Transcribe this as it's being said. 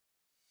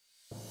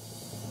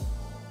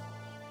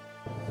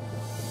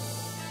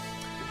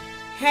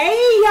Hey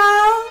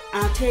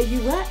y'all, I'll tell you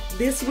what,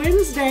 this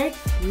Wednesday,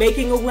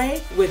 Making a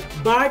Way with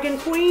Bargain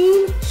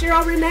Queen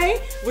Sheryl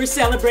Renee, we're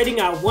celebrating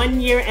our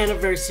 1-year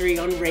anniversary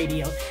on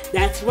radio.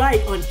 That's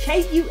right, on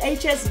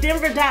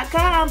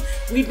KUHSdenver.com,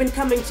 we've been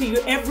coming to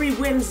you every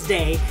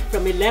Wednesday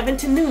from 11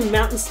 to noon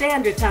Mountain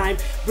Standard Time,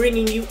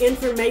 bringing you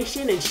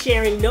information and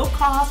sharing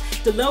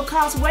no-cost to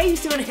low-cost ways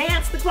to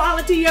enhance the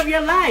quality of your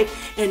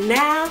life. And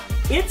now,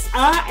 it's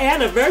our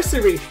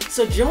anniversary.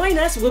 So join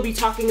us. We'll be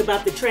talking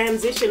about the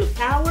transition of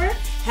power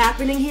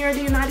happening here in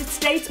the United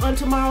States on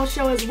tomorrow's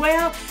show as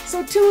well.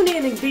 So tune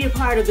in and be a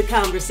part of the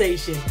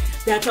conversation.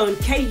 That's on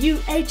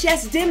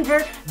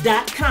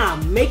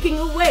KUHSdenver.com. Making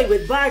a Way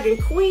with Bargain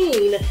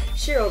Queen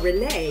Sheryl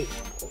Renee.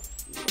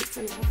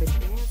 Listen, I've been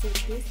dancing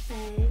this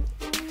thing.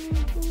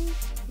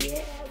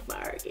 Yeah,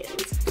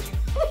 bargains.